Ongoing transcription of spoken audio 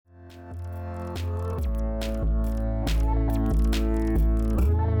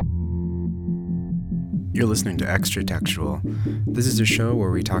You're listening to Extra Textual. This is a show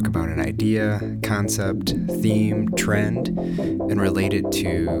where we talk about an idea, concept, theme, trend, and relate it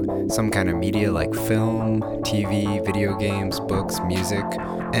to some kind of media like film, TV, video games, books, music,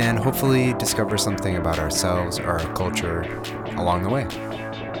 and hopefully discover something about ourselves or our culture along the way.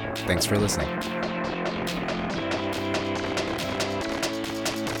 Thanks for listening.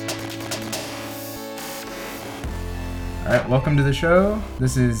 All right, welcome to the show.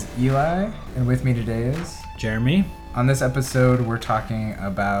 This is Eli, and with me today is Jeremy. On this episode, we're talking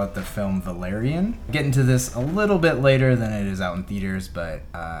about the film Valerian. Get into this a little bit later than it is out in theaters, but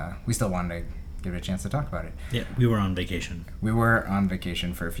we still wanted to give it a chance to talk about it. Yeah, we were on vacation. We were on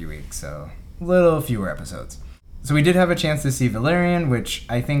vacation for a few weeks, so a little fewer episodes. So we did have a chance to see Valerian, which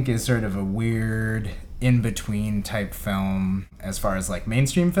I think is sort of a weird in-between type film as far as like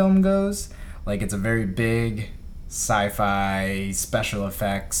mainstream film goes. Like it's a very big sci-fi special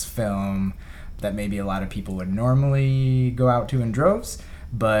effects film that maybe a lot of people would normally go out to in droves,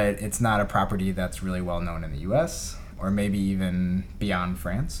 but it's not a property that's really well known in the US or maybe even beyond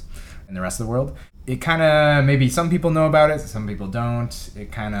France and the rest of the world. It kind of, maybe some people know about it, some people don't.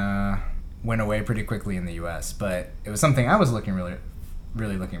 It kind of went away pretty quickly in the US, but it was something I was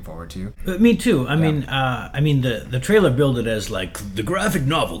really looking forward to. Me too. I mean, the trailer billed it as like the graphic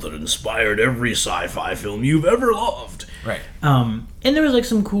novel that inspired every sci-fi film you've ever loved. Right. And there was like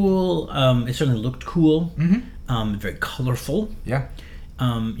some cool. It certainly looked cool. Mm-hmm. Very colorful. Yeah.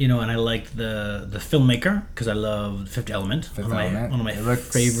 And I liked the filmmaker because I love Fifth Element. One of my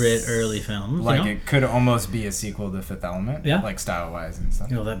favorite early films. Like it could almost be a sequel to Fifth Element. Yeah. Like style-wise and stuff.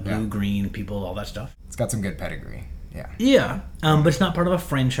 That blue-green people, all that stuff. It's got some good pedigree. Yeah. But it's not part of a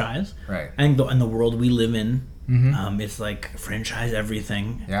franchise. Right. I think in the world we live in, it's like franchise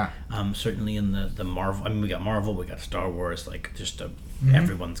everything. Yeah. Certainly in the Marvel. I mean, we got Marvel, we got Star Wars. Like just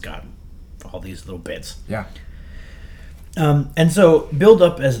everyone's got all these little bits. Yeah. And so build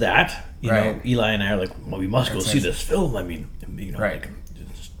up as that. You right. know, Eli and I are like, well, we must go see this film. I mean, right. like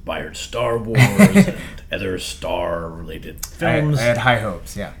inspired Star Wars and other star-related films. I had high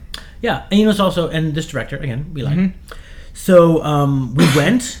hopes. Yeah. Yeah, and it's also, and this director, again, we like. Mm-hmm. So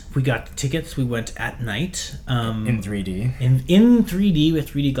we got tickets, we went at night. In 3D. In 3D with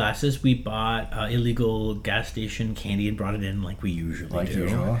 3D glasses. We bought illegal gas station candy and brought it in like we usually do. Like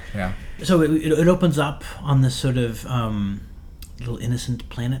usual, yeah. So it opens up on this sort of little innocent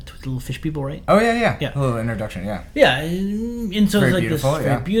planet with little fish people, right? Oh, yeah. A little introduction, yeah. Yeah, and so it's like this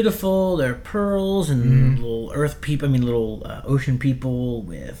very beautiful. There are pearls and little earth people, little ocean people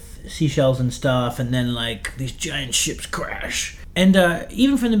with seashells and stuff, and then like these giant ships crash. And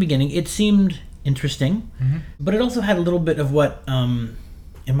even from the beginning, it seemed interesting, but it also had a little bit of what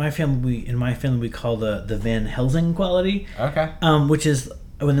in my family we call the Van Helsing quality. Okay. Which is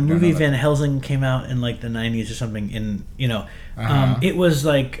when the movie Van Helsing came out in like the 90s or something. It was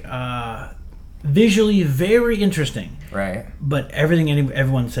like visually very interesting. Right. But everything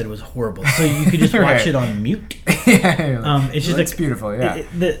everyone said was horrible. So you could just watch it on mute. Yeah. It's just it's beautiful, yeah.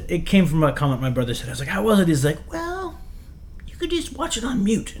 It came from a comment my brother said. I was like, how was it? He's like, well, you could just watch it on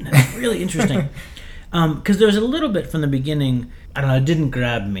mute. And it's really interesting. Because there was a little bit from the beginning, I don't know, it didn't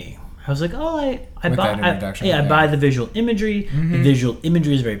grab me. I was like, I buy the visual imagery. Mm-hmm. The visual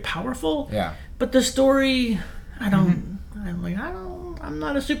imagery is very powerful. Yeah. But the story, I'm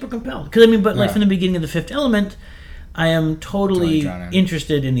not a super compelled. Because from the beginning of The Fifth Element, I am totally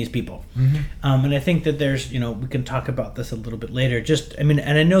interested in these people. Mm-hmm. And I think that there's, we can talk about this a little bit later. And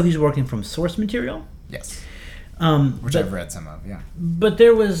I know he's working from source material. Yes. Which I've read some of, yeah. But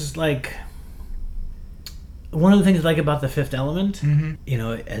there was like, one of the things I like about The Fifth Element,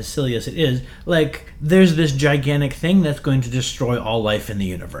 as silly as it is, like there's this gigantic thing that's going to destroy all life in the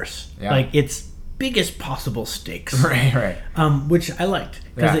universe. Yeah. Like it's biggest possible stakes. Right. Which I liked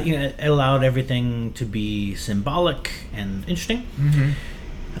because it allowed everything to be symbolic and interesting.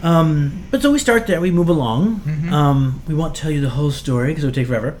 Mm-hmm. But so we start there, we move along. Mm-hmm. We won't tell you the whole story because it would take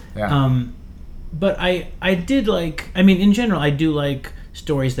forever. Yeah. But I did like, in general, I do like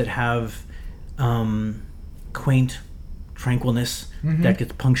stories that have quaint tranquilness that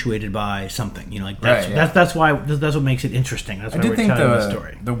gets punctuated by something. That's why that's what makes it interesting. That's why we're telling the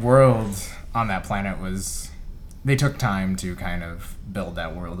story. The world on that planet they took time to kind of build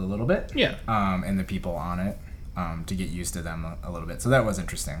that world a little bit. Yeah. And the people on it to get used to them a little bit. So that was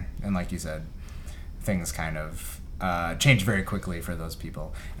interesting. And like you said, things kind of changed very quickly for those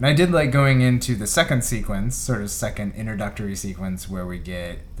people. And I did like going into the second sequence, sort of second introductory sequence, where we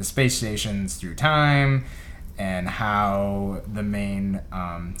get the space stations through time, and how the main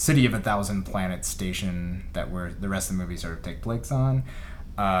City of a Thousand Planets station that the rest of the movie sort of take place on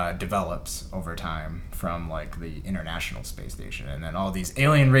develops over time from like the International Space Station, and then all these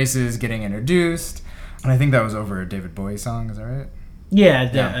alien races getting introduced. And I think that was over a David Bowie song, is that right?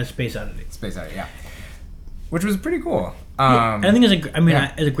 Yeah, Space Oddity. Space Oddity, yeah. Which was pretty cool. I think it's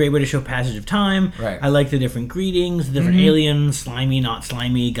a great way to show passage of time. Right. I like the different greetings, the different aliens, slimy, not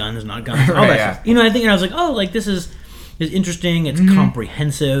slimy, guns, not guns, all that stuff. I think I was like, oh, like this is interesting. It's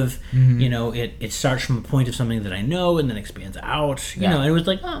comprehensive. It starts from a point of something that I know and then expands out. And it was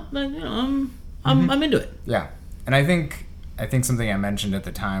like, I'm into it. Yeah, and I think something I mentioned at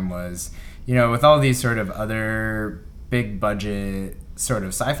the time was, with all these sort of other big budget sort of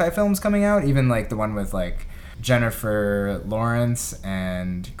sci-fi films coming out, even like the one with like Jennifer Lawrence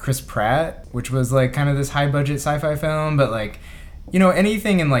and Chris Pratt, which was like kind of this high budget sci-fi film, but like,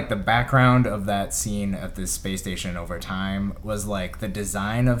 anything in like the background of that scene at this space station over time was like the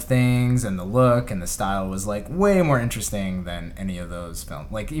design of things and the look and the style was like way more interesting than any of those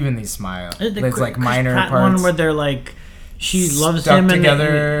films. Like even these it's like minor Pratt parts one where they're like, she loves him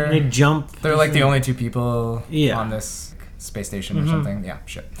together. and they jump. They're like the only two people on this space station or something. Yeah,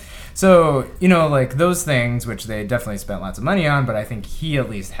 shit. So, like those things, which they definitely spent lots of money on, but I think he at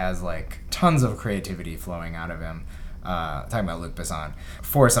least has like tons of creativity flowing out of him. Talking about Luc Besson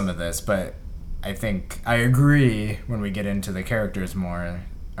for some of this, but I think I agree when we get into the characters more,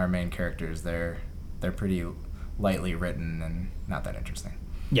 our main characters, they're pretty lightly written and not that interesting.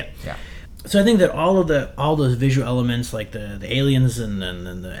 Yeah. Yeah. So I think that all those visual elements, like the aliens and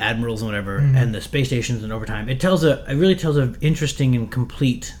the admirals and whatever, and the space stations and overtime, it really tells an interesting and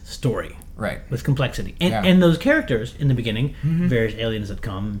complete story, right? With complexity, and those characters in the beginning, various aliens that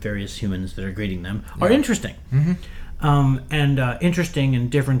come, various humans that are greeting them, are interesting, and interesting and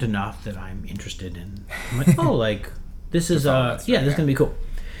different enough that I'm interested in. I'm like, oh, like this is this is gonna be cool.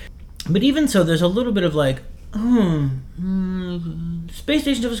 But even so, there's a little bit of like, space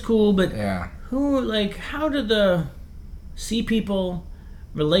station stuff is cool, but how do the sea people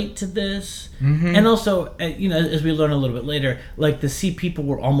relate to this? And also, as we learn a little bit later, like the sea people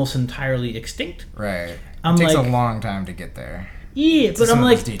were almost entirely extinct. Right. It takes a long time to get there. Yeah, but I'm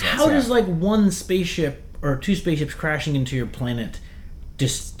like, how does like one spaceship or two spaceships crashing into your planet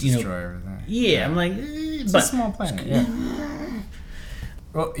just destroy everything? Yeah, I'm like, it's a small planet. Yeah.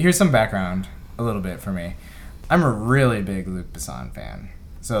 Well, here's some background a little bit for me. I'm a really big Luc Besson fan.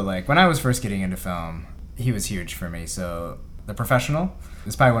 So, like, when I was first getting into film, he was huge for me. So, The Professional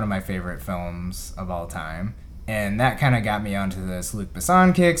is probably one of my favorite films of all time. And that kind of got me onto this Luc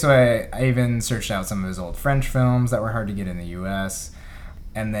Besson kick. So, I even searched out some of his old French films that were hard to get in the U.S.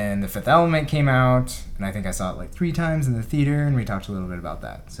 And then The Fifth Element came out, and I think I saw it like 3 times in the theater, and we talked a little bit about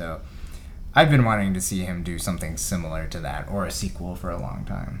that. So, I've been wanting to see him do something similar to that, or a sequel, for a long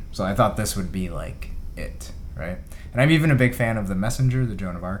time. So, I thought this would be like it. Right? And I'm even a big fan of The Messenger, the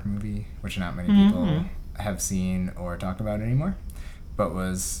Joan of Arc movie, which not many people have seen or talk about anymore, but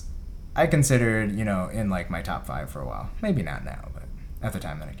I considered, in like my top 5 for a while. Maybe not now, but at the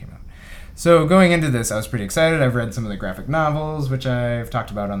time that it came out. So going into this, I was pretty excited. I've read some of the graphic novels, which I've talked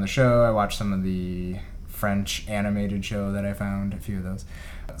about on the show. I watched some of the French animated show that I found, a few of those.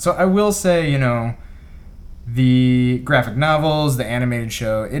 So I will say, the graphic novels, the animated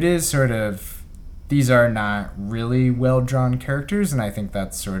show, it is sort of, these are not really well-drawn characters, and I think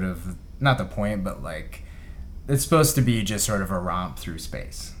that's sort of, not the point, but like, it's supposed to be just sort of a romp through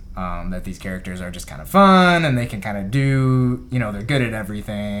space. That these characters are just kind of fun, and they can kind of do, they're good at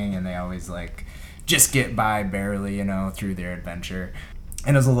everything, and they always like, just get by barely, through their adventure.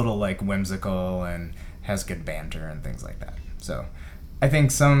 And it's a little like whimsical, and has good banter and things like that. So, I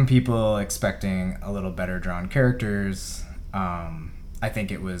think some people expecting a little better drawn characters, I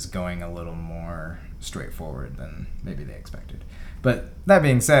think it was going a little more straightforward than maybe they expected. But that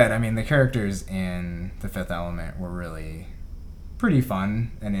being said, I mean, the characters in The Fifth Element were really pretty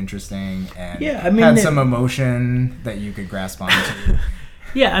fun and interesting, and had some emotion that you could grasp onto.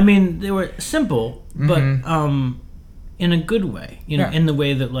 Yeah, I mean, they were simple, but in a good way. In the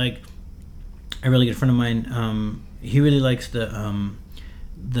way that, like, a really good friend of mine, he really likes the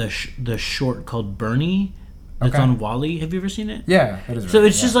short called Bernie. It's on Wall-E. Have you ever seen it? Yeah, it is. So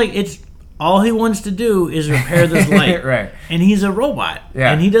it's just like, it's all he wants to do is repair this light. Right. And he's a robot.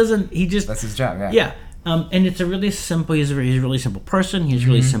 Yeah. And he just... That's his job, yeah. Yeah. And it's a really simple... He's a really simple person. He has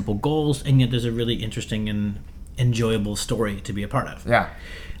really simple goals. And yet there's a really interesting and enjoyable story to be a part of. Yeah.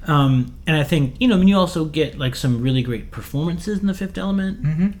 And I think, you also get like some really great performances in The Fifth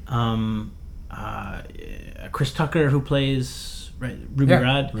Element. Chris Tucker, who plays right? Ruby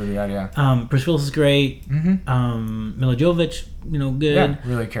Rhod. Ruby Rhod, yeah. Bruce Willis is great. Mila Jovovich, good. Yeah,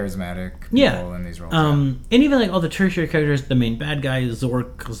 really charismatic people in these roles. And even like all the tertiary characters, the main bad guy,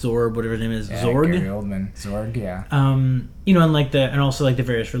 Zorb, whatever his name is, Zorg. Gary Oldman, Zorg, yeah. And also like the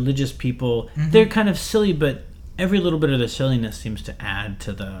various religious people, they're kind of silly, but every little bit of their silliness seems to add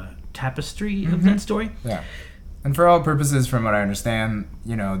to the tapestry of that story. Yeah. And for all purposes, from what I understand,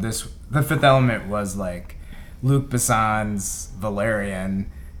 the Fifth Element was like Luc Besson's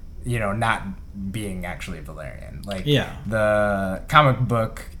Valerian, not being actually Valerian. Like, the comic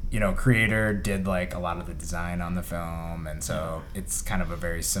book, creator did like a lot of the design on the film, and so it's kind of a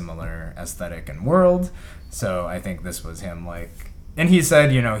very similar aesthetic and world. So I think this was him, like, and he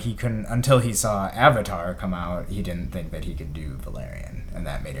said, he couldn't, until he saw Avatar come out, he didn't think that he could do Valerian, and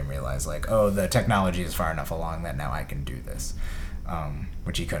that made him realize, like, oh, the technology is far enough along that now I can do this,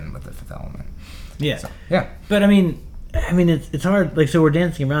 which he couldn't with the Fifth Element. Yeah. So, yeah. But I mean, it's hard. Like, so we're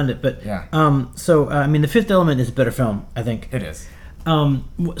dancing around it, but yeah. The Fifth Element is a better film, I think. It is.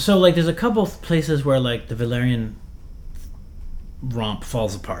 So like, there's a couple places where like the Valerian romp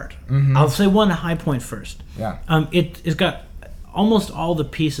falls apart. I'll say one high point first. Yeah. It's got almost all the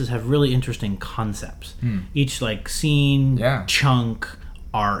pieces have really interesting concepts. Each like scene, chunk,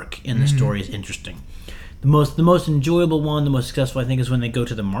 arc in the story is interesting. The most enjoyable one, the most successful, I think, is when they go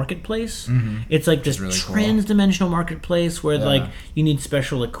to the marketplace. It's like this really trans-dimensional marketplace where like you need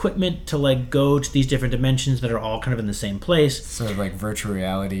special equipment to like go to these different dimensions that are all kind of in the same place. Sort of like virtual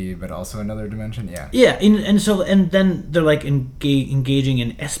reality, but also another dimension. Yeah. Yeah, and then they're like engaging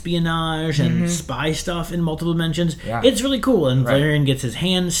in espionage and spy stuff in multiple dimensions. Yeah. It's really cool. And Valerian gets his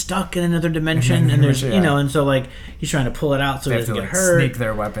hand stuck in another dimension, and there's and so like he's trying to pull it out so he doesn't get hurt. Sneak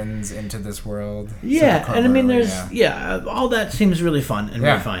their weapons into this world. Yeah. And I mean, there's all that seems really fun and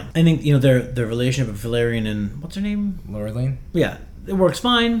really fine. I think their relationship with Valerian and what's her name, Laureline. Yeah, it works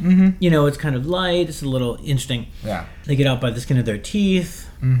fine. It's kind of light. It's a little interesting. Yeah, they get out by the skin of their teeth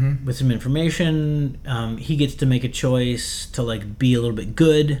with some information. He gets to make a choice to like be a little bit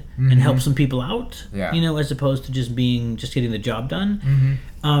good and help some people out. Yeah, as opposed to just getting the job done.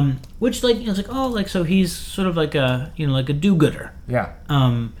 Which like it's like, oh, like, so he's sort of like a like a do-gooder. Yeah.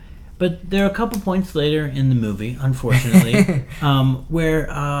 But there are a couple points later in the movie, unfortunately,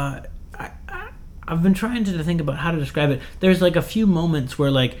 where I've been trying to think about how to describe it. There's like a few moments where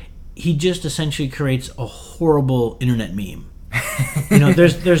like he just essentially creates a horrible internet meme.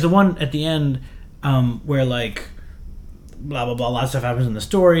 There's the one at the end where like blah blah blah, a lot of stuff happens in the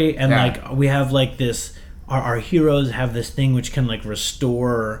story, and like we have like this. Our heroes have this thing which can like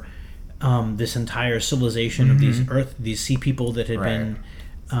restore this entire civilization of these sea people that had been.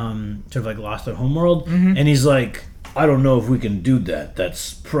 Sort of like lost their homeworld, and he's like, I don't know if we can do that.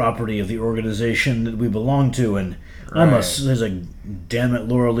 That's property of the organization that we belong to, and there's like, damn it,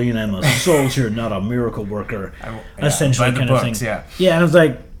 Laureline, I'm a soldier, not a miracle worker. Essentially, kind of thing. Yeah, and I was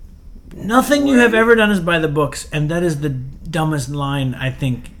like, nothing you have ever done is by the books, and that is the dumbest line I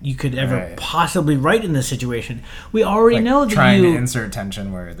think you could ever possibly write in this situation. We already know that trying to insert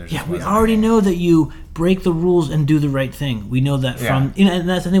tension where there's we already know that you break the rules and do the right thing. We know that from and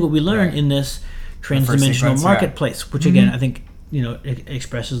that's I think what we learn in this trans-dimensional marketplace, which again I think it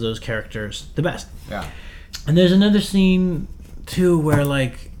expresses those characters the best. Yeah. And there's another scene too where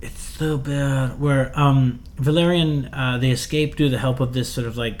like it's so bad where Valerian they escape due to the help of this sort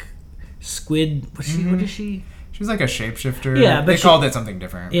of like squid. What is she? She's like a shapeshifter. Yeah, but they called it something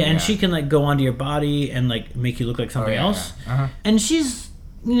different. Yeah, and she can like go onto your body and like make you look like something else. Yeah. And she's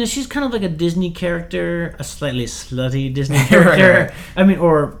she's kind of like a Disney character, a slightly slutty Disney character. I mean,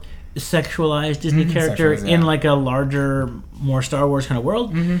 or sexualized Disney character in like a larger, more Star Wars kind of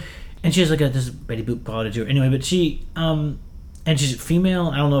world. And she has like this Betty Boop quality to her. Anyway, but she and she's female.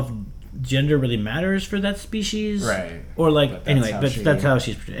 I don't know if gender really matters for that species, right? Or like that's how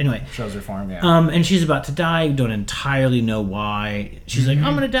she's anyway shows her form, and she's about to die. Don't entirely know why. She's like,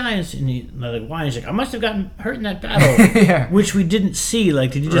 I'm gonna die, and they're like, why? And she's like, I must have gotten hurt in that battle, which we didn't see.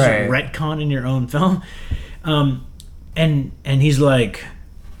 Like, did you just retcon in your own film? And he's like,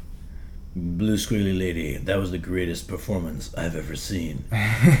 Blue Squealy Lady, that was the greatest performance I've ever seen.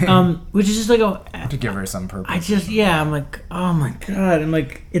 Which is just like to give her some purpose. I'm like, oh my god. I'm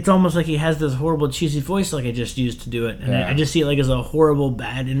like, it's almost like he has this horrible cheesy voice like I just used to do it. And I just see it like as a horrible,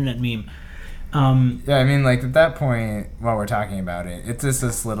 bad internet meme. I mean, like, at that point, while we're talking about it, it's just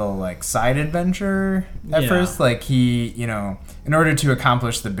this little, like, side adventure at first. Like, he, in order to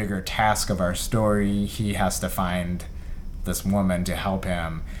accomplish the bigger task of our story, he has to find this woman to help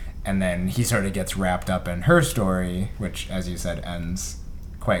him. And then he sort of gets wrapped up in her story, which, as you said, ends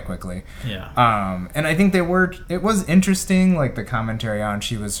quite quickly. Yeah. And I think it was interesting, like the commentary on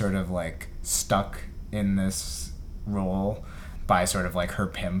she was sort of like stuck in this role by sort of like her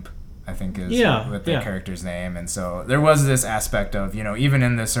pimp, I think is with the character's name. And so there was this aspect of, you know, even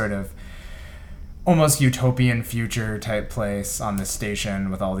in this sort of almost utopian future type place on this station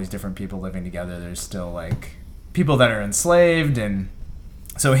with all these different people living together, there's still like people that are enslaved. And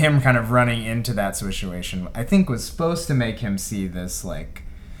so him kind of running into that situation, I think, was supposed to make him see this, like,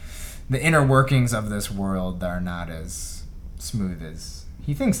 the inner workings of this world are not as smooth as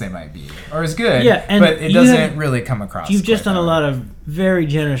he thinks they might be, or as good, but it doesn't really come across. You've just done a lot of very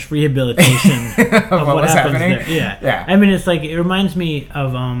generous rehabilitation of what happens happening there. Yeah. I mean, it's like, it reminds me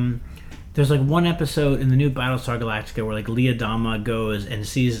of there's like one episode in the new Battlestar Galactica where like Lee Adama goes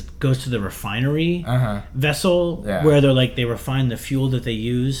to the refinery vessel where they refine the fuel that they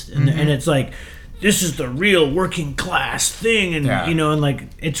used, and it's like, this is the real working class thing, and you know, and like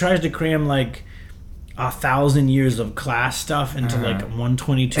it tries to cram like 1,000 years of class stuff into like a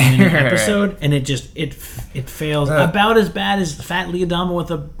 122-minute episode, and it just it fails about as bad as Fat Lee Adama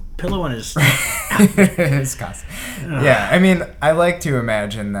with a pillow on his costume. Yeah, I mean, I like to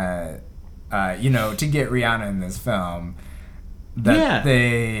imagine that you know, to get Rihanna in this film, that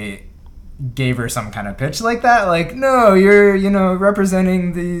they gave her some kind of pitch like that, like, no, you're, you know,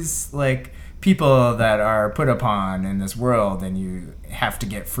 representing these like people that are put upon in this world, and you have to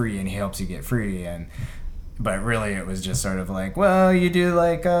get free, and he helps you get free. But really it was just sort of like, well, you do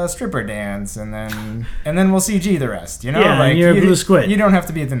like a stripper dance, and then we'll CG the rest, you know? Yeah, like, you're a blue squid. You don't have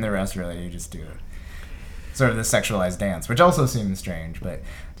to be in the rest, really. You just do it. Sort of the sexualized dance, which also seems strange. But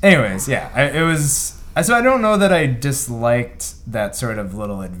anyways, so I don't know that I disliked that sort of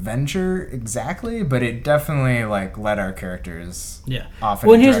little adventure exactly, but it definitely like led our characters off in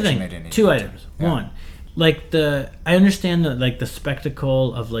a direction they didn't need. Two items. One, like I understand that like the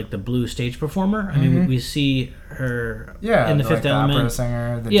spectacle of like the blue stage performer. I mean, we see her in the Fifth Element, opera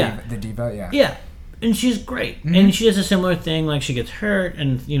singer, the diva, yeah, and she's great. And she does a similar thing, like she gets hurt,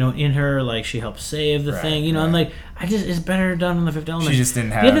 and you know, in her, like she helps save the thing, you know, and like it's better done in the Fifth Element. She just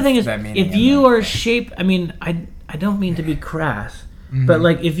didn't have the other thing is, that meaning. If you are I mean, I don't mean to be crass, but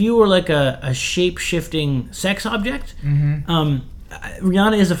like if you were like a shape shifting sex object,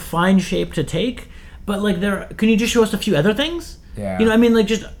 Rihanna is a fine shape to take. But like, can you just show us a few other things? Yeah. You know, I mean, like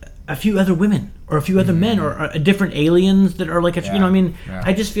just a few other women or a few other men or different aliens that are like, you know, I mean,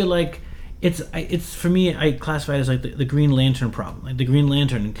 I just feel like it's for me, I classify it as like the Green Lantern problem. Like the Green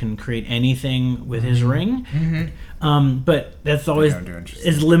Lantern can create anything with his ring, but that's always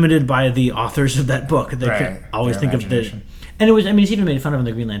is limited by the authors of that book. They can always think of the. And it was, I mean, he's even made fun of in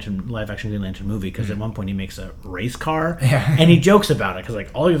the Green Lantern, live-action Green Lantern movie, because at one point he makes a race car, and he jokes about it, because, like,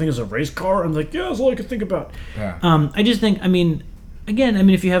 all you think is a race car? I'm like, yeah, that's all I can think about. Yeah. I just think, I mean, again, I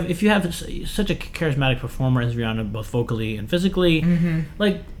mean, if you have such a charismatic performer as Rihanna, both vocally and physically,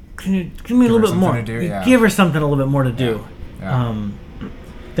 like, can you give me a little bit more? Give her something a little bit more to do.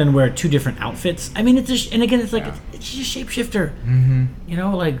 Than wear two different outfits. I mean, it's just, and again, it's like, it's just a shapeshifter. You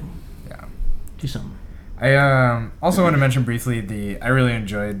know, like, do something. I also want to mention briefly I really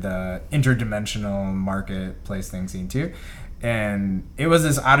enjoyed the interdimensional marketplace thing scene too, and it was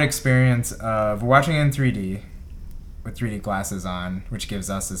this odd experience of watching in 3D with 3D glasses on, which gives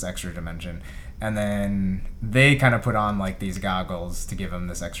us this extra dimension, and then they kind of put on like these goggles to give him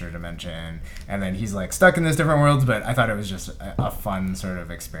this extra dimension, and then he's like stuck in this different worlds. But I thought it was just a fun sort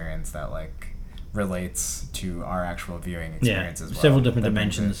of experience that like relates to our actual viewing experience as well. Several different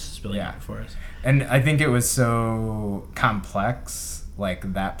dimensions spilling out for us. And I think it was so complex,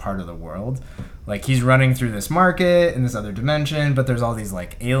 like that part of the world. Like he's running through this market in this other dimension, but there's all these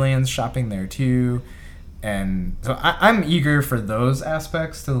like aliens shopping there too. And so I'm eager for those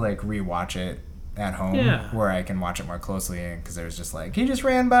aspects to like rewatch it at home, where I can watch it more closely, because there's just like, he just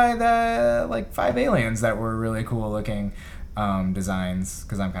ran by the like 5 aliens that were really cool looking designs,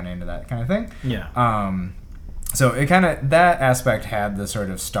 because I'm kind of into that kind of thing. So it kind of, that aspect had the sort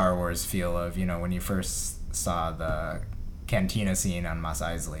of Star Wars feel of, you know, when you first saw the cantina scene on Mos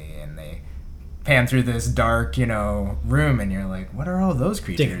Eisley, and they pan through this dark, you know, room, and you're like, what are all those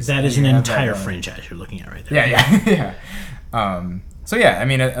creatures? That is an entire franchise you're looking at right there. Yeah. So yeah, I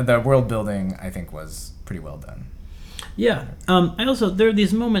mean, the world building, I think, was pretty well done. Yeah. I also, there are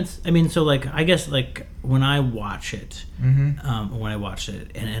these moments, I mean, so like, I guess like when I watch it, and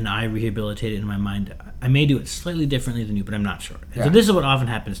I rehabilitate it in my mind, I may do it slightly differently than you, but I'm not sure. So this is what often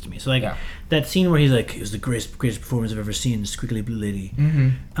happens to me. So like that scene where he's like, it was the greatest performance I've ever seen, Squiggly Blue Lady.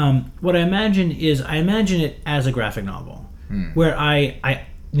 What I imagine is, I imagine it as a graphic novel, where I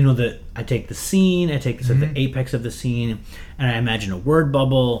I take the scene, I take the, sort of the apex of the scene, and I imagine a word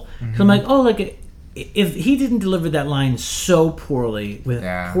bubble. So I'm like, oh, like if he didn't deliver that line so poorly with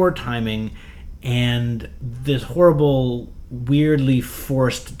poor timing and this horrible, weirdly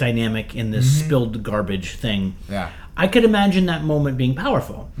forced dynamic in this spilled garbage thing, I could imagine that moment being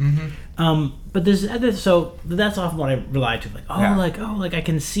powerful. But there's other, so that's often what I rely to, like, like I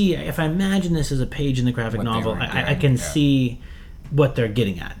can see, if I imagine this as a page in the graphic novel, I can see what they're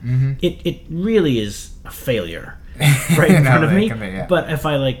getting at. It really is a failure right in front of me. But if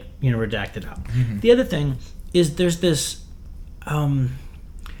I redact it out. The other thing is there's this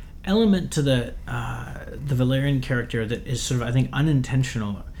element to the Valerian character that is sort of, I think,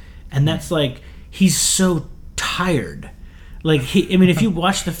 unintentional, and that's like he's so tired. Like if you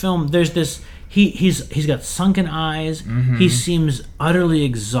watch the film, there's this. He's got sunken eyes. He seems utterly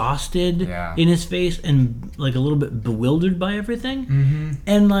exhausted in his face and like a little bit bewildered by everything.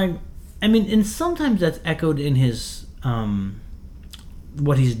 And and sometimes that's echoed in his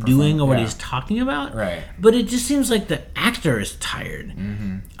what he's doing or what he's talking about. Right. But it just seems like the actor is tired.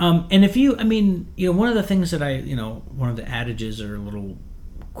 And if you, one of the things that one of the adages or little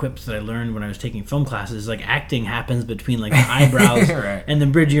quips that I learned when I was taking film classes, like acting happens between like the eyebrows and the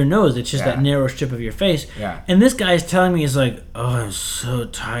bridge of your nose. It's just that narrow strip of your face. And this guy is telling me, he's like, oh, I'm so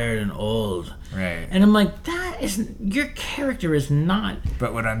tired and old. Right. And I'm like, your character is not.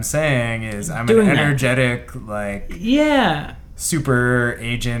 But what I'm saying is I'm an energetic, super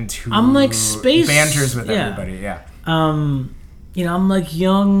agent who I'm like space banters with everybody. I'm like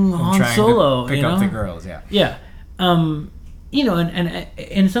young Han Solo. Pick up the girls. And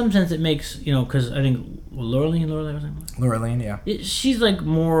in some sense it makes, because I think Laureline, she's like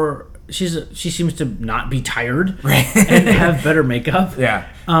more, she seems to not be tired and have better makeup.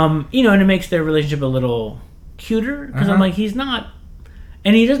 And it makes their relationship a little cuter, because I'm like, he's not,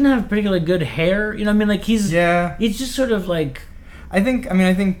 and he doesn't have particularly good hair, he's just sort of like, I think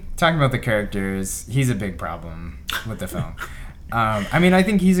talking about the characters, he's a big problem with the film. I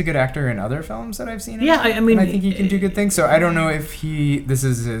think he's a good actor in other films that I've seen. I think he can do good things. So I don't know if this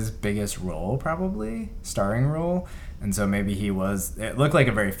is his biggest role, probably starring role, and so maybe it looked like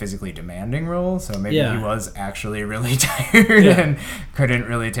a very physically demanding role. So maybe he was actually really tired and couldn't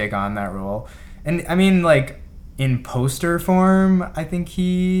really take on that role. And in poster form, I think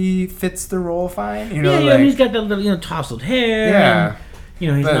he fits the role fine. He's got that little tousled hair.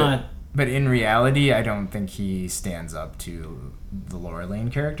 And, he's not. But in reality, I don't think he stands up to the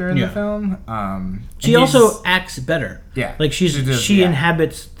Laureline character in the film. She also acts better. Like she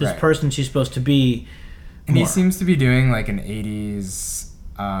inhabits this person she's supposed to be. And he seems to be doing like an 80s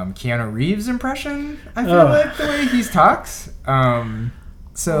Keanu Reeves impression, I feel like, the way he talks. I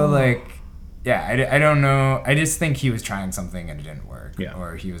don't know. I just think he was trying something and it didn't work.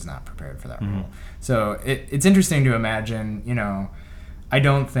 Or he was not prepared for that role. So it's interesting to imagine, I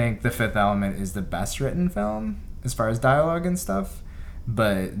don't think The Fifth Element is the best written film as far as dialogue and stuff,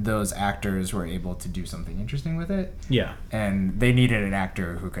 but those actors were able to do something interesting with it. And they needed an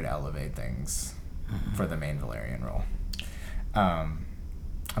actor who could elevate things for the main Valerian role.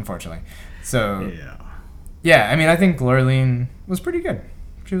 Unfortunately. So, I think Laureline was pretty good.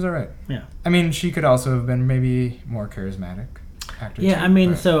 She was all right. She could also have been maybe more charismatic.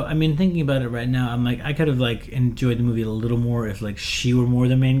 Thinking about it right now, I'm like, I could have like enjoyed the movie a little more if like she were more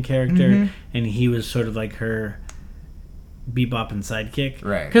the main character and he was sort of like her bebop and sidekick.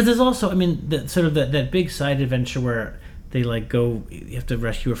 Right. Because there's also, that big side adventure where they like go, you have to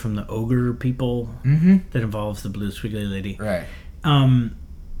rescue her from the ogre people that involves the blue squiggly lady. Right.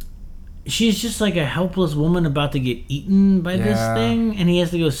 She's just like a helpless woman about to get eaten by this thing, and he has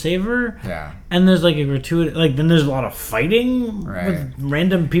to go save her. And there's like a gratuitous, then there's a lot of fighting with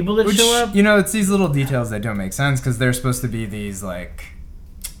random people that show up. It's these little details that don't make sense, because they're supposed to be these like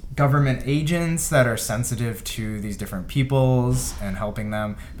government agents that are sensitive to these different peoples and helping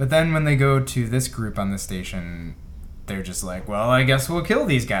them. But then when they go to this group on the station, they're just like, well, I guess we'll kill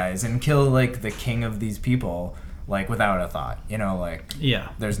these guys and kill like the king of these people. Like, without a thought,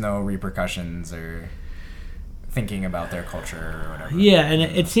 there's no repercussions or thinking about their culture or whatever. And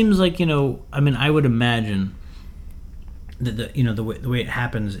it seems like, I would imagine that the way it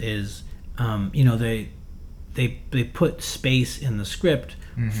happens is, they put space in the script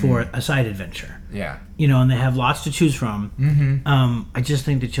for a side adventure. And they have lots to choose from. I just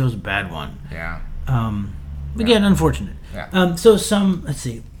think they chose a bad one. Again, unfortunate. Let's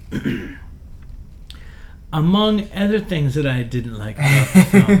see. Among other things that I didn't like about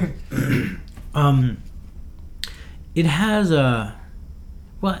the film, it has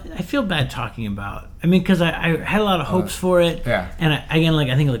Well, I feel bad talking about. I mean, because I had a lot of hopes for it. Yeah. And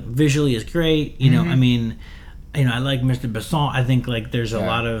I think like visually is great. You know, I mean, I like Mr. Besson. I think like there's a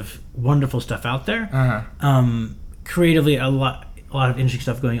lot of wonderful stuff out there. Creatively, a lot of interesting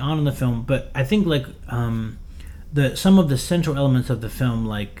stuff going on in the film. But I think like some of the central elements of the film,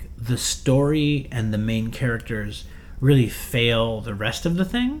 like the story and the main characters, really fail the rest of the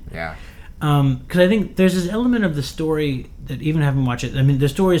thing. Yeah. Because I think there's this element of the story that even having watched it, I mean, the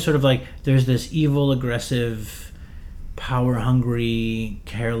story is sort of like there's this evil, aggressive, power-hungry,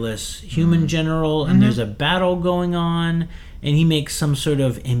 careless human general, and there's a battle going on, and he makes some sort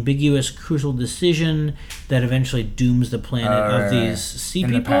of ambiguous, crucial decision that eventually dooms the planet of these sea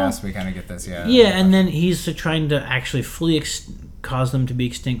people. In the past, we kind of get this, Yeah, and then he's trying to actually fully cause them to be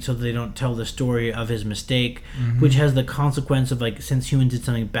extinct so that they don't tell the story of his mistake, which has the consequence of, like, since humans did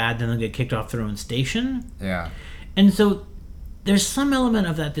something bad, then they'll get kicked off their own station. Yeah. And so there's some element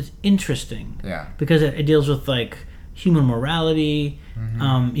of that that's interesting. Yeah. Because it deals with, like, human morality,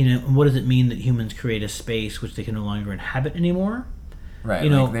 what does it mean that humans create a space which they can no longer inhabit anymore?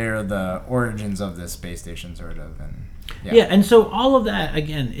 Right, like they're the origins of this space station, sort of, and and so all of that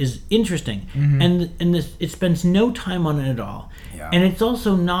again is interesting, and this it spends no time on it at all, and it's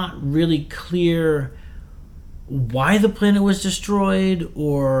also not really clear why the planet was destroyed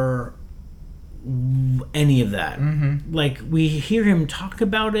or any of that. Like we hear him talk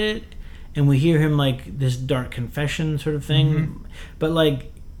about it, and we hear him like this dark confession sort of thing, but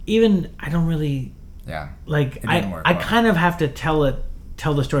like even I don't really like I kind of have to tell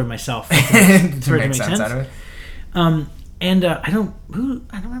the story myself to make sense out of it. And I don't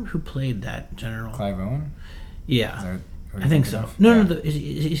remember who played that general. Clive Owen? Yeah. I think so. No, is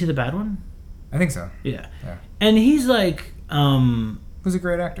he the bad one? I think so. Yeah. And he's like who's a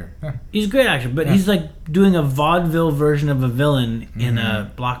great actor. Yeah. He's a great actor, but he's like doing a vaudeville version of a villain in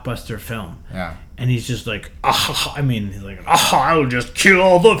a blockbuster film. Yeah. And he's just like, he's like, I'll just kill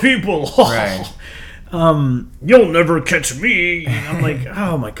all the people. Right. You'll never catch me. And I'm like,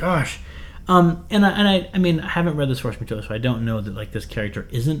 oh my gosh. And I mean, I haven't read the source material, so I don't know that like this character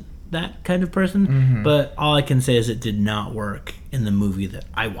isn't that kind of person. But all I can say is it did not work in the movie that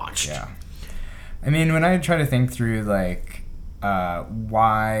I watched. Yeah. I mean, when I try to think through like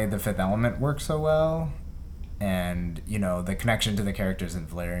why The Fifth Element worked so well, and the connection to the characters in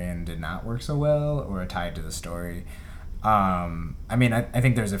Valerian did not work so well, or tied to the story. I mean, I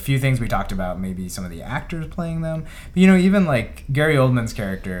think there's a few things we talked about, maybe some of the actors playing them. But, even, like, Gary Oldman's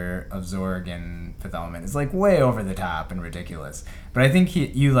character of Zorg in Fifth Element is, like, way over the top and ridiculous. But I think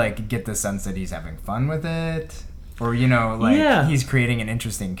you get the sense that he's having fun with it. Or, he's creating an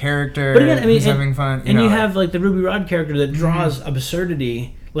interesting character. But again, I mean, he's having fun. You have, like, the Ruby Rhod character that draws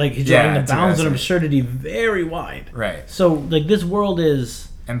absurdity. Like, he's drawing the bounds of absurdity very wide. Right. So, like, this world is...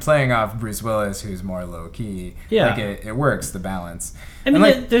 And playing off Bruce Willis, who's more low-key. Yeah. Like, it works, the balance. I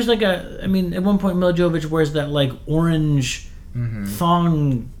mean, there's like at one point Milla Jovovich wears that, like, orange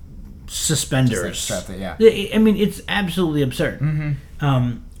thong suspenders. Just like I mean, it's absolutely absurd.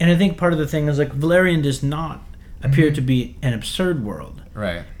 And I think part of the thing is, like, Valerian does not appear to be an absurd world.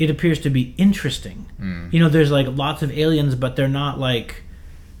 Right. It appears to be interesting. There's, like, lots of aliens, but they're not, like,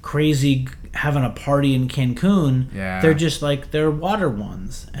 crazy having a party in Cancun. They're just like they're water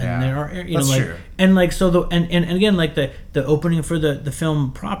ones, and there are That's like true. And like so and again like the opening for the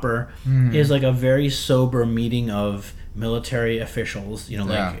film proper is like a very sober meeting of military officials,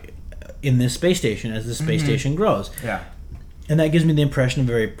 like in this space station as the space station grows. Yeah. And that gives me the impression of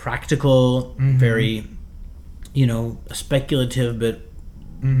a very practical, very speculative but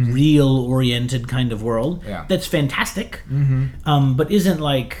real oriented kind of world that's fantastic, but isn't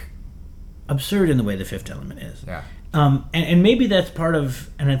like absurd in the way The Fifth Element is. And maybe that's part of,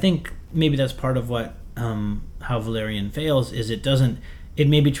 and I think maybe that's part of what how Valerian fails is it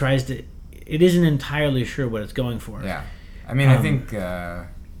maybe tries to, it isn't entirely sure what it's going for. I mean, I think the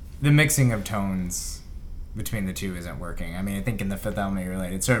mixing of tones between the two isn't working. I mean, I think in The Fifth Element you're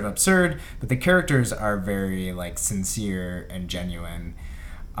right, it's sort of absurd, but the characters are very like sincere and genuine.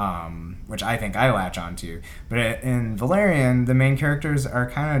 Which I think I latch onto. But in Valerian, the main characters are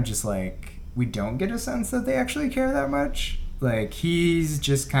kind of just like, we don't get a sense that they actually care that much. Like, he's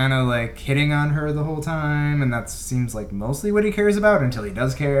just kind of like hitting on her the whole time, and that seems like mostly what he cares about until he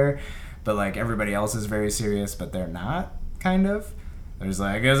does care. But like, everybody else is very serious, but they're not, kind of. There's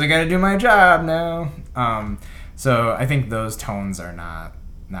like, I guess I gotta do my job now. So I think those tones are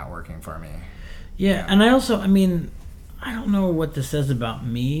not working for me. Yeah, and I mean, I don't know what this says about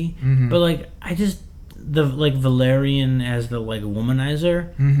me, but like I just Valerian as the like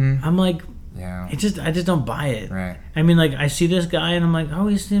womanizer. I'm like, Yeah. I just don't buy it. Right. I mean, like, I see this guy and I'm like, oh,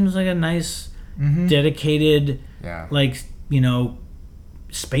 he seems like a nice, dedicated, like, you know,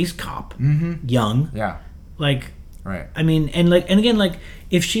 space cop. Young. Yeah. Like, right. I mean, and again, like,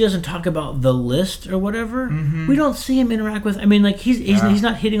 if she doesn't talk about the list or whatever, we don't see him interact with. I mean, like, he's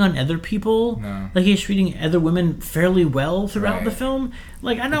not hitting on other people. No. Like, he's treating other women fairly well throughout the film.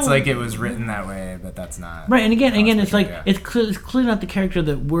 Like, I know it's like it was written that way, but that's not right. And again, it's like it's clearly not the character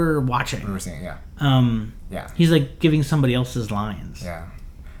that we're watching. We're seeing, yeah. He's like giving somebody else's lines. Yeah,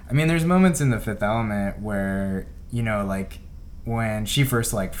 I mean, there's moments in The Fifth Element where, you know, like, when she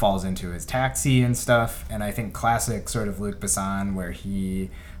first, like, falls into his taxi and stuff, and I think classic sort of Luc Besson, where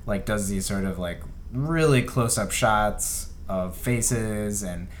he, like, does these sort of, like, really close-up shots of faces,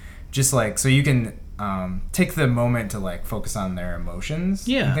 and just, like, so you can take the moment to, like, focus on their emotions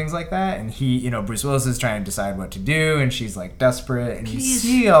and things like that. And he, you know, Bruce Willis is trying to decide what to do, and she's, like, desperate, and you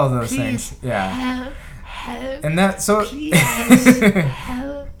see all those things. Yeah. Help. And that, so...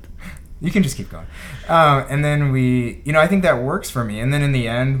 Help. You can just keep going. And then I think that works for me. And then in the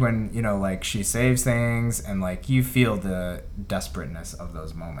end, when, you know, like, she saves things and, like, you feel the desperateness of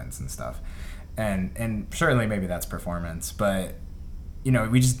those moments and stuff. And certainly maybe that's performance, but, you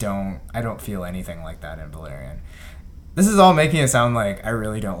know, I don't feel anything like that in Valerian. This is all making it sound like I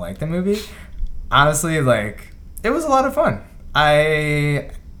really don't like the movie. Honestly, like, it was a lot of fun.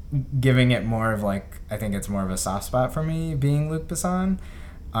 Giving it more of, like, I think it's more of a soft spot for me being Luc Besson.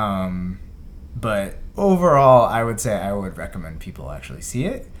 But overall, I would say I would recommend people actually see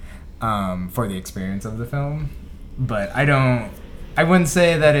it for the experience of the film. But I wouldn't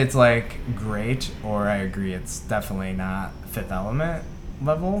say that it's, like, great, or I agree it's definitely not Fifth Element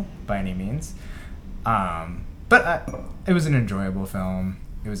level by any means. But it was an enjoyable film.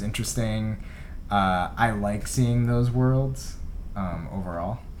 It was interesting. I like seeing those worlds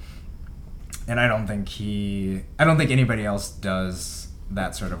overall. And I don't think anybody else does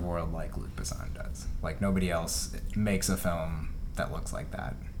that sort of world like Luc Besson does. Like, nobody else makes a film that looks like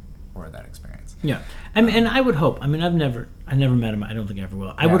that or that experience. Yeah. I mean, and I would hope, I mean, I never met him. I don't think I ever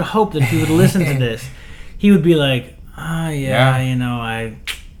will. I would hope that if he would listen to this, he would be like, you know, I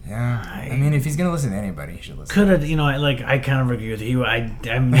mean, if he's going to listen to anybody, he should listen. Could have, you know, I kind of agree with you.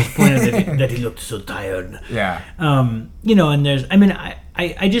 I'm disappointed that he looked so tired. Yeah. You know, and there's, I mean,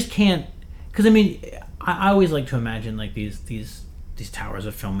 I just can't, because, I mean, I always like to imagine, like, these towers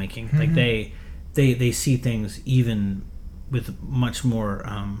of filmmaking. Like, they see things even with much more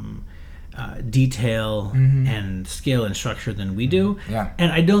detail and scale and structure than we do. Yeah.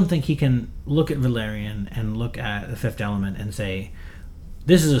 And I don't think he can look at Valerian and look at The Fifth Element and say,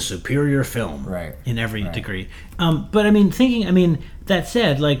 this is a superior film, right, in every degree. But I mean, that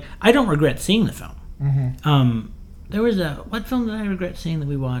said, like, I don't regret seeing the film. There was what film did I regret seeing that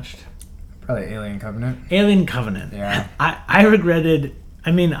we watched? Probably Alien Covenant. Alien Covenant. Yeah. I regretted.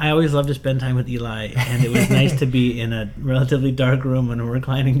 I mean, I always love to spend time with Eli, and it was nice to be in a relatively dark room in a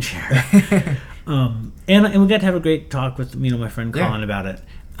reclining chair. And we got to have a great talk with, you know, my friend Colin about it.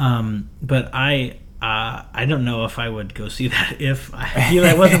 But I don't know if I would go see that if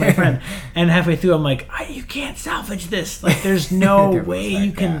Eli wasn't my friend. And halfway through, I'm like, you can't salvage this. Like, there's no way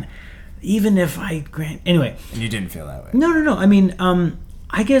you can, even if I grant. Anyway. And you didn't feel that way. No. I mean,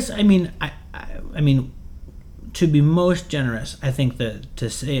 I guess, I mean, I mean, to be most generous, I think that to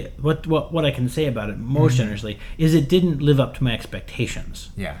say what I can say about it most generously is it didn't live up to my expectations.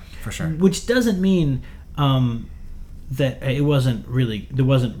 Yeah, for sure. Which doesn't mean that it wasn't really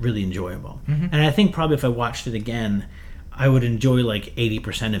enjoyable. And I think probably if I watched it again, I would enjoy like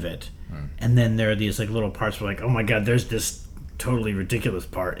 80% of it. And then there are these like little parts where, like, oh my god, there's this totally ridiculous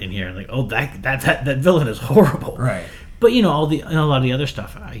part in here. Like, oh, that villain is horrible. Right. But, you know, a lot of the other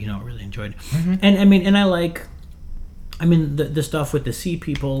stuff I really enjoyed. And I mean, and I like, I mean, the stuff with the sea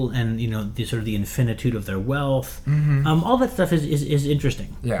people and, you know, the sort of the infinitude of their wealth. All that stuff is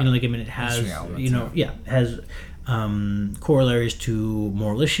interesting. Yeah. You know, like, I mean, it has, has corollaries to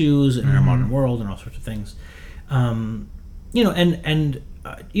moral issues in our modern world and all sorts of things. You know, and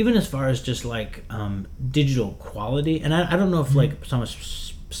even as far as just like digital quality, and I don't know if like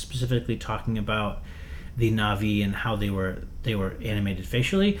someone's specifically talking about the Na'vi and how they were animated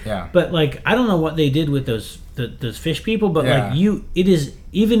facially. Yeah. But like, I don't know what they did with those fish people, but like it is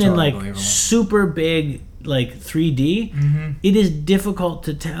even totally in like super big like 3D, it is difficult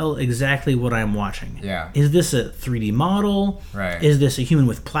to tell exactly what I'm watching. Yeah. Is this a 3D model? Right. Is this a human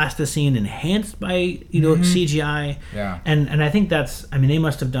with plasticine enhanced by, you know, CGI? Yeah. And I think that's, I mean, they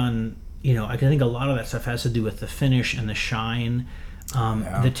must have done, you know, I think a lot of that stuff has to do with the finish and the shine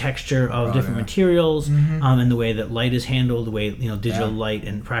the texture of different materials, and the way that light is handled, the way digital light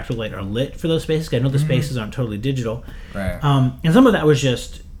and practical light are lit for those spaces. I know the spaces aren't totally digital, right? And some of that was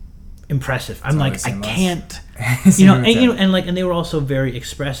just impressive. I'm like, I can't, and they were also very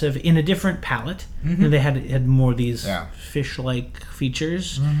expressive in a different palette. They had more of these fish-like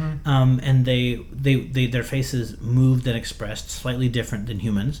features, and their faces moved and expressed slightly different than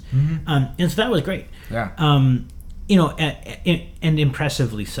humans, and so that was great. Yeah. And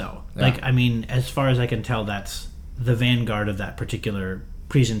impressively so. Yeah. Like, I mean, as far as I can tell, that's the vanguard of that particular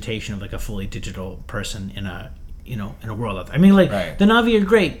presentation of like a fully digital person in a world out there. I mean, like, the Na'vi are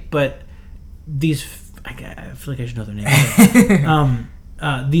great, but these, I feel like I should know their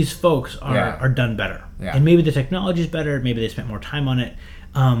names. These folks are done better. Yeah. And maybe the technology is better, maybe they spent more time on it.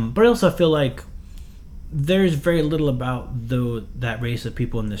 But I also feel like there's very little about that race of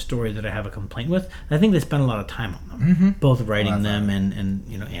people in this story that I have a complaint with. I think they spent a lot of time on them, both writing them and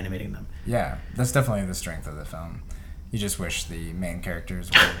animating them. Yeah, that's definitely the strength of the film. You just wish the main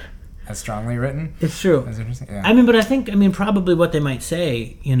characters were as strongly written. It's true. That's interesting. Yeah. I mean, probably what they might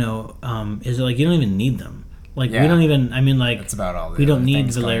say, is like, you don't even need them. Like, we don't even. I mean, like, that's about all. We don't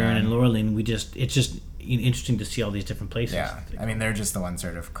need Valerian and Laureline. It's just interesting to see all these different places. Yeah, I mean, they're just the ones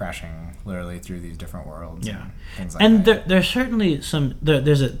sort of crashing literally through these different worlds. Yeah, and things like and that. there's certainly some.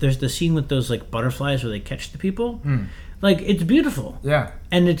 There's the scene with those like butterflies where they catch the people. Like, it's beautiful. Yeah,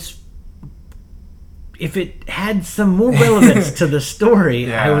 and it's. If it had some more relevance to the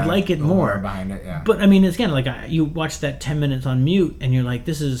story, I would like it more. Behind it, yeah. But I mean, it's again like you watch that 10 minutes on mute, and you're like,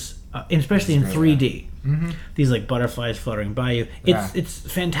 this is, especially in 3D, these like butterflies fluttering by you. It's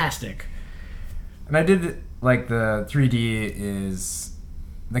fantastic. And I did like the 3D is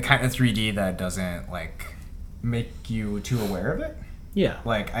the kind of 3D that doesn't like make you too aware of it. Yeah.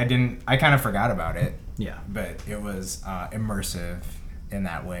 Like I kind of forgot about it. Yeah. But it was immersive in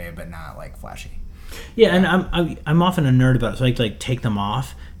that way, but not like flashy. Yeah, and I'm often a nerd about it, so I like to like take them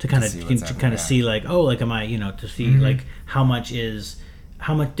off to kind of see like, oh, like am I to see like how much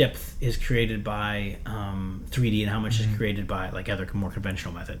depth is created by 3D and how much is created by like other more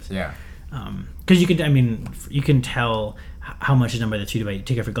conventional methods. Yeah. Because you can tell how much is done by the 2D by you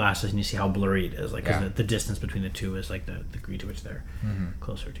take off your glasses and you see how blurry it is. Like, because the distance between the two is like the degree to which they're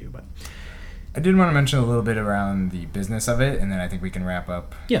closer to. But I did want to mention a little bit around the business of it, and then I think we can wrap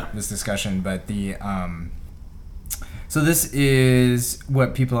up this discussion. But so this is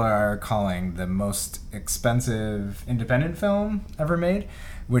what people are calling the most expensive independent film ever made,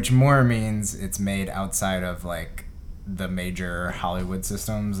 which more means it's made outside of like the major Hollywood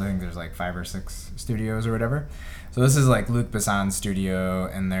systems. I think there's like 5 or 6 studios or whatever. So this is like Luc Besson's studio,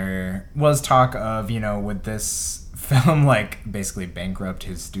 and there was talk of, would this film like basically bankrupt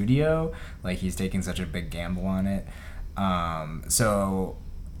his studio? Like, he's taking such a big gamble on it. So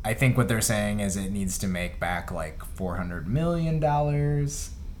I think what they're saying is it needs to make back like $400 million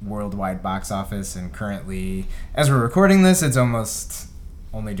worldwide box office, and currently, as we're recording this, it's almost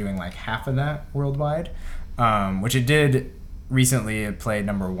only doing like half of that worldwide. Which it did recently. It played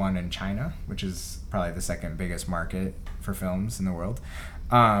number 1 in China, which is probably the second biggest market for films in the world.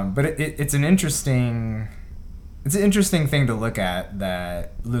 But it's an interesting thing to look at,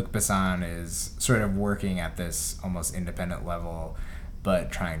 that Luc Besson is sort of working at this almost independent level,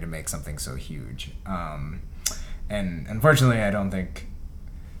 but trying to make something so huge. And unfortunately, I don't think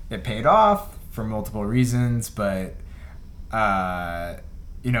it paid off for multiple reasons, but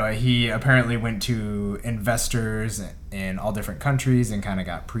he apparently went to investors in all different countries and kind of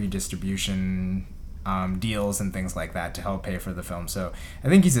got pre-distribution deals and things like that to help pay for the film. So I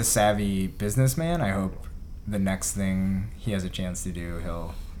think he's a savvy businessman. I hope the next thing he has a chance to do,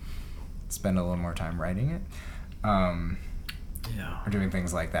 he'll spend a little more time writing it, or doing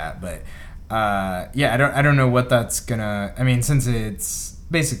things like that. But I don't know what that's gonna. I mean, since it's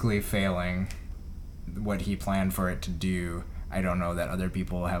basically failing what he planned for it to do, I don't know that other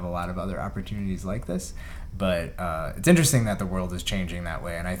people have a lot of other opportunities like this. But it's interesting that the world is changing that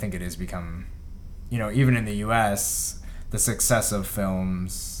way, and I think it has become, even in the U.S., the success of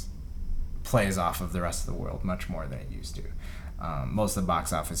films plays off of the rest of the world much more than it used to. Most of the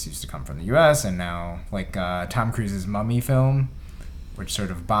box office used to come from the U.S., and now, like Tom Cruise's Mummy film, which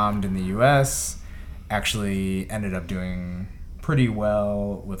sort of bombed in the U.S., actually ended up doing pretty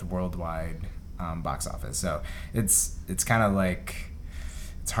well with worldwide box office. So it's kind of like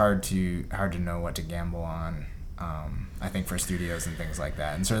it's hard to know what to gamble on. I think for studios and things like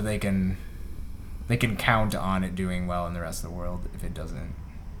that, and so they can count on it doing well in the rest of the world if it doesn't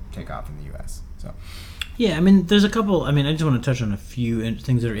take off in the U.S. So yeah, I mean, there's a couple. I mean, I just want to touch on a few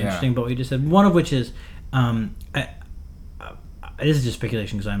things that are interesting about what you just said. One of which is, this is just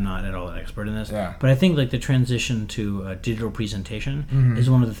speculation because I'm not at all an expert in this. Yeah. But I think like the transition to digital presentation is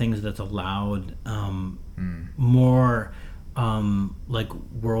one of the things that's allowed more like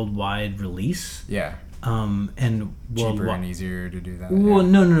worldwide release. Yeah. And cheaper and easier to do that. Well,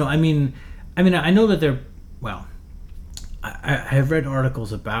 no. I mean, I know that they're I have read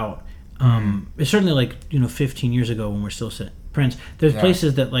articles about. It's certainly like 15 years ago when we're still prints. There's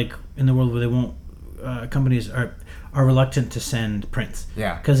places that like in the world where they won't. Companies are reluctant to send prints.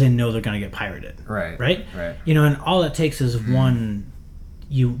 Yeah. Because they know they're going to get pirated. Right. Right. And all it takes is one.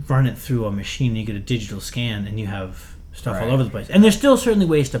 You run it through a machine, you get a digital scan, and you have stuff all over the place. And there's still certainly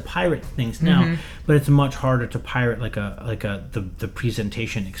ways to pirate things now, but it's much harder to pirate the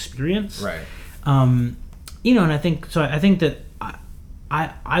presentation experience. Right. And I think so. I think that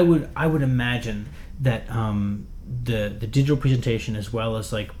I would imagine that the digital presentation, as well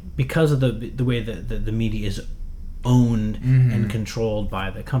as like because of the way that the media is owned and controlled by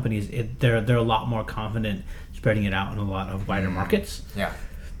the companies, they're a lot more confident spreading it out in a lot of wider markets. Yeah.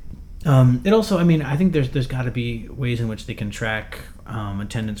 It also, I think there's got to be ways in which they can track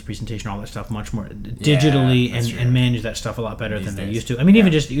attendance, presentation, all that stuff much more digitally and manage that stuff a lot better than they used to.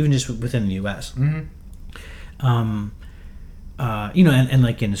 Even just within the U.S. And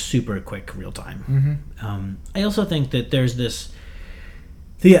like in super quick real time. I also think that there's this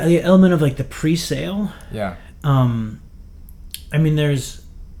the element of like the pre-sale. Yeah.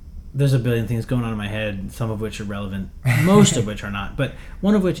 There's a billion things going on in my head, some of which are relevant, most of which are not. But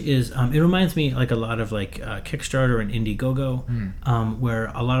one of which is, it reminds me like a lot of like Kickstarter and Indiegogo, where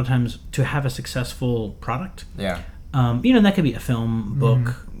a lot of times to have a successful product, and that could be a film,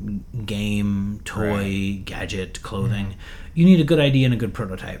 book, game, toy, gadget, clothing. You need a good idea and a good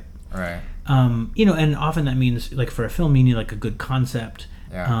prototype. Right. And often that means like for a film, you need like a good concept,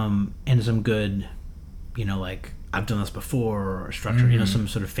 and some good, like I've done this before, or structure, some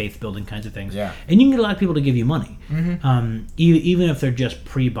sort of faith building kinds of things. Yeah. And you can get a lot of people to give you money, even if they're just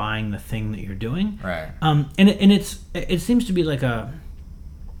pre-buying the thing that you're doing. Right. And it seems to be like a,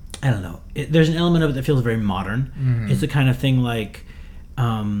 I don't know. There's an element of it that feels very modern. It's the kind of thing like,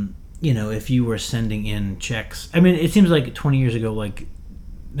 if you were sending in checks. It seems like 20 years ago, like,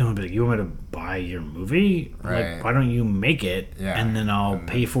 no one would be like, you want me to buy your movie? Right. Like, why don't you make it, and then I'll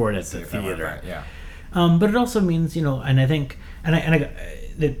pay for it at the theater. Yeah. But it also means, and I think,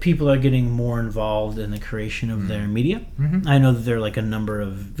 that people are getting more involved in the creation of their media. I know that there are like a number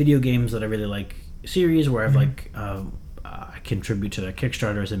of video games that I really like series where I've like I contribute to their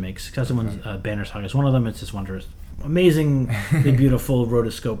Kickstarters and make successful ones. Banner Saga is one of them. It's this wondrous, amazingly beautiful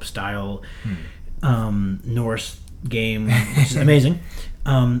rotoscope style Norse game, which is amazing.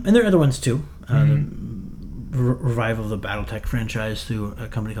 And there are other ones too. The revival of the BattleTech franchise through a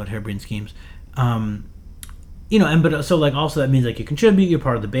company called Harebrained Schemes. But so like also that means like you contribute, you're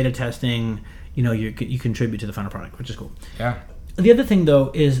part of the beta testing, you contribute to the final product, which is cool. Yeah. The other thing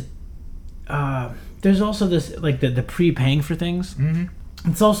though is there's also this like the pre-paying for things.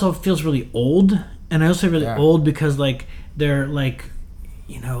 It also feels really old, and I also feel really old because like they're like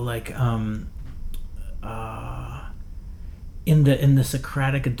in the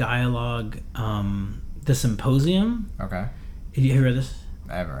Socratic dialogue, the Symposium. Okay. Have you read this?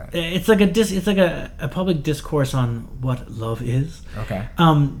 I haven't read it. It's like a public discourse on what love is. Okay.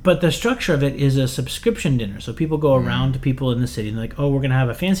 But the structure of it is a subscription dinner. So people go around to people in the city and they're like, oh, we're going to have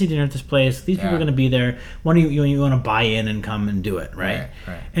a fancy dinner at this place. These people are going to be there. Why don't you want to buy in and come and do it, right?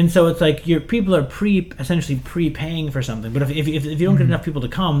 Right. And so it's like your people are essentially pre-paying for something. But if you don't get enough people to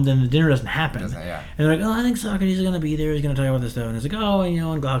come, then the dinner doesn't happen. And they're like, oh, I think Socrates is going to be there. He's going to talk about this stuff. And it's like, oh,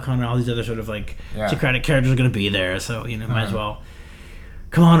 and Glaucon and all these other sort of like Socratic characters are going to be there. So, might as well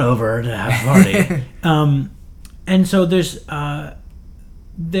come on over to have a party. And so there's an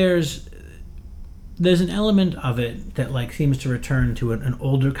element of it that like seems to return to an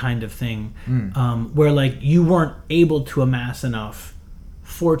older kind of thing, where like you weren't able to amass enough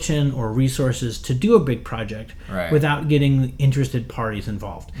fortune or resources to do a big project without getting interested parties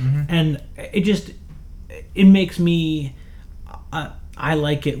involved. And it makes me I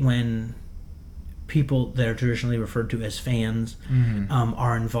like it when people that are traditionally referred to as fans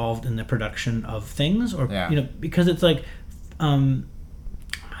are involved in the production of things, or because it's like I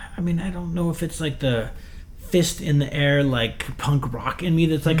don't know if it's like the fist in the air like punk rock in me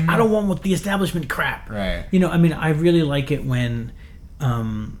that's like I don't want the establishment crap, right? I really like it when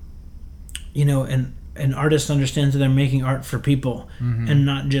an artist understands that they're making art for people and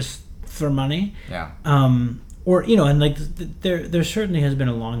not just for money. Or and like there certainly has been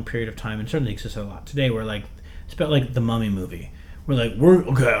a long period of time, and certainly exists a lot today, where like it's about like the Mummy movie, we're like,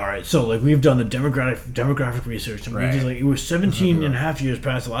 okay, all right. So like we've done the demographic research, and we're just like, it was 17 and a half years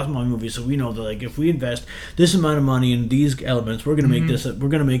past the last movie, so we know that like if we invest this amount of money in these elements, we're gonna make this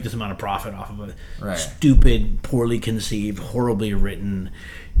amount of profit off of a stupid, poorly conceived, horribly written,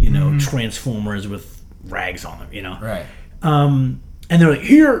 Transformers with rags on them, Right. And they're like,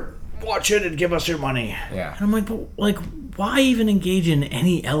 here, watch it and give us your money. Yeah. And I'm like, but like, why even engage in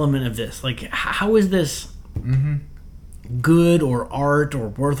any element of this? Like, how is this good or art or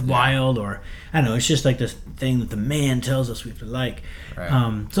worthwhile or I don't know? It's just like this thing that the man tells us we have to like.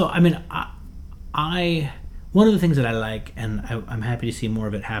 Right. So I mean, I one of the things that I like, and I'm happy to see more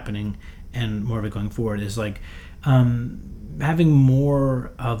of it happening and more of it going forward, is like having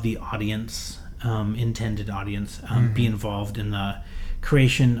more of the audience, intended audience, be involved in the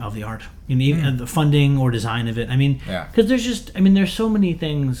creation of the art, the funding or design of it. I mean, because there's so many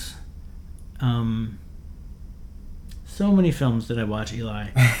things, so many films that I watch, Eli,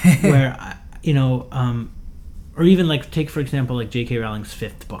 where or even like take for example like J.K. Rowling's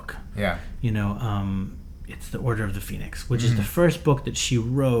 5th book. Yeah. It's The Order of the Phoenix, which is the first book that she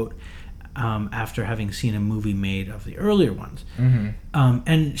wrote after having seen a movie made of the earlier ones.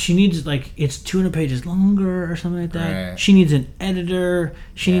 And she needs it's 200 pages longer or something like that. Right. She needs an editor.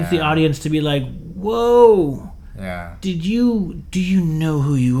 She needs the audience to be like, whoa. Yeah. Do you know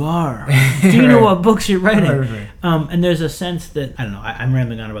who you are? Do you know what books you're writing? And there's a sense that, I don't know, I'm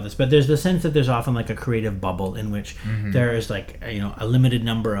rambling on about this, but there's the sense that there's often like a creative bubble in which there is like, a limited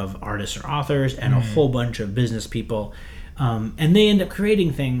number of artists or authors and a whole bunch of business people. And they end up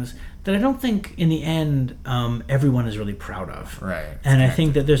creating things that I don't think in the end everyone is really proud of. Right. And I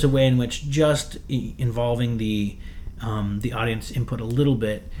think that there's a way in which just involving the audience input a little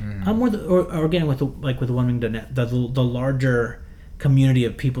bit, or again with the One Winged Net, the larger community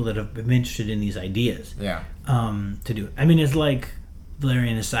of people that have been interested in these ideas. Yeah. To do it. I mean, it's like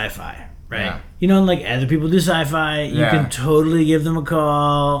Valerian is sci-fi, right? Yeah. Like other people do sci-fi, you can totally give them a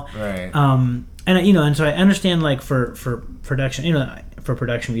call. Right. And so I understand like for production, for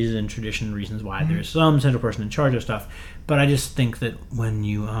production reasons and tradition reasons why there's some central person in charge of stuff, but I just think that when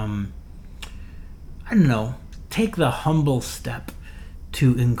you I don't know, take the humble step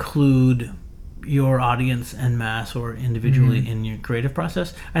to include your audience en masse or individually in your creative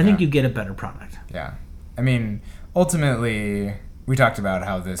process, I think you get a better product. Yeah. I mean, ultimately, we talked about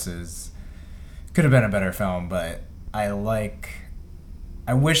how could have been a better film, but I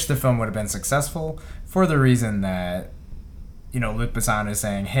wish the film would have been successful for the reason that, Luc Besson is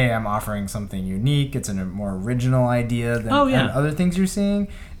saying, hey, I'm offering something unique. It's a more original idea than other things you're seeing.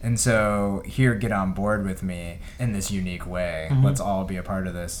 And so here, get on board with me in this unique way. Let's all be a part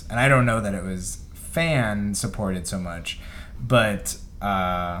of this. And I don't know that it was fan supported so much, but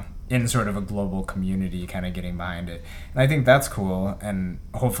in sort of a global community kind of getting behind it. And I think that's cool. And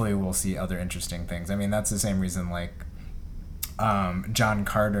hopefully we'll see other interesting things. I mean, that's the same reason like John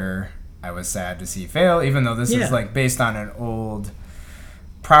Carter, I was sad to see fail, even though this is like based on an old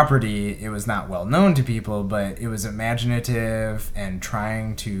property. It was not well known to people, but it was imaginative and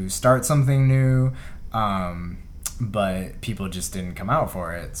trying to start something new, but people just didn't come out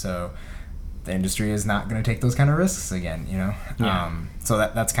for it. So the industry is not going to take those kind of risks again, so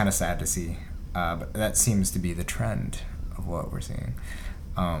that's kind of sad to see, but that seems to be the trend of what we're seeing,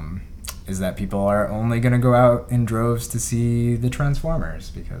 is that people are only going to go out in droves to see the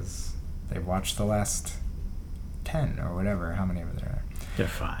Transformers because they've watched the last 10 or whatever, how many of there are. They're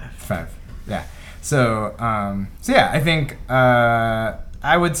 5. 5, yeah. So I think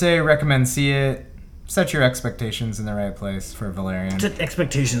I would say recommend see it. Set your expectations in the right place for Valerian. Set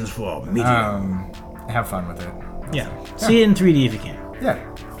expectations for medium. Have fun with it. Yeah. See it in 3D if you can. Yeah,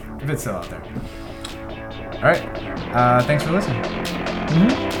 if it's still out there. All right. Thanks for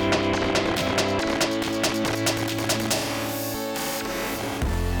listening.